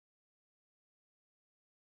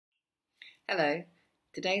Hello,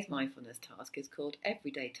 today's mindfulness task is called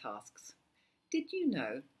Everyday Tasks. Did you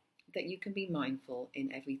know that you can be mindful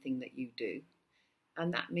in everything that you do?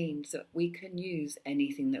 And that means that we can use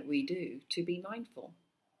anything that we do to be mindful.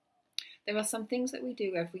 There are some things that we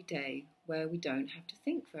do every day where we don't have to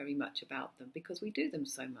think very much about them because we do them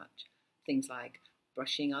so much. Things like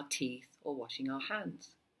brushing our teeth or washing our hands.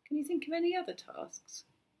 Can you think of any other tasks?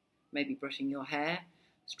 Maybe brushing your hair,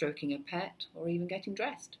 stroking a pet, or even getting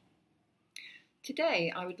dressed.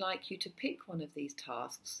 Today, I would like you to pick one of these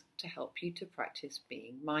tasks to help you to practice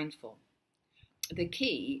being mindful. The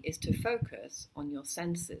key is to focus on your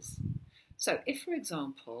senses. So if, for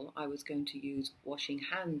example, I was going to use washing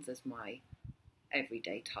hands as my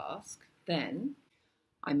everyday task, then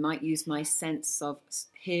I might use my sense of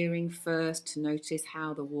hearing first to notice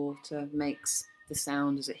how the water makes the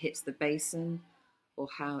sound as it hits the basin, or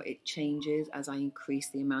how it changes as I increase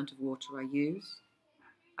the amount of water I use.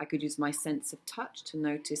 I could use my sense of touch to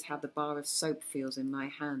notice how the bar of soap feels in my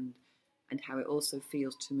hand and how it also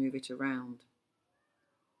feels to move it around.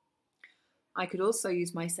 I could also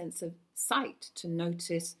use my sense of sight to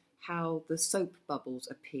notice how the soap bubbles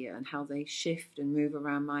appear and how they shift and move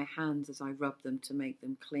around my hands as I rub them to make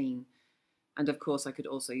them clean. And of course, I could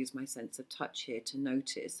also use my sense of touch here to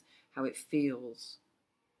notice how it feels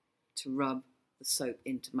to rub the soap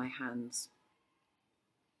into my hands.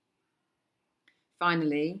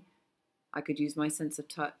 Finally, I could use my sense of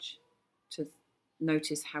touch to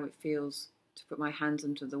notice how it feels to put my hands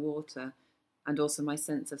under the water, and also my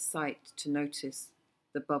sense of sight to notice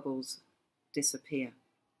the bubbles disappear.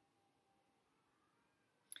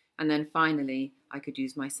 And then finally, I could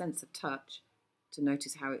use my sense of touch to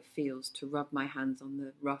notice how it feels to rub my hands on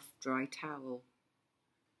the rough, dry towel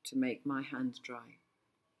to make my hands dry.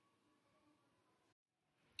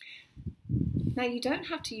 Now, you don't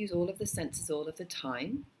have to use all of the senses all of the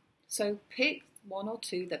time, so pick one or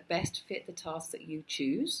two that best fit the task that you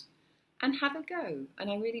choose and have a go. And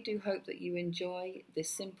I really do hope that you enjoy this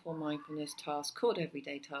simple mindfulness task called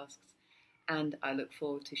Everyday Tasks, and I look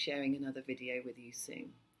forward to sharing another video with you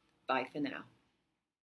soon. Bye for now.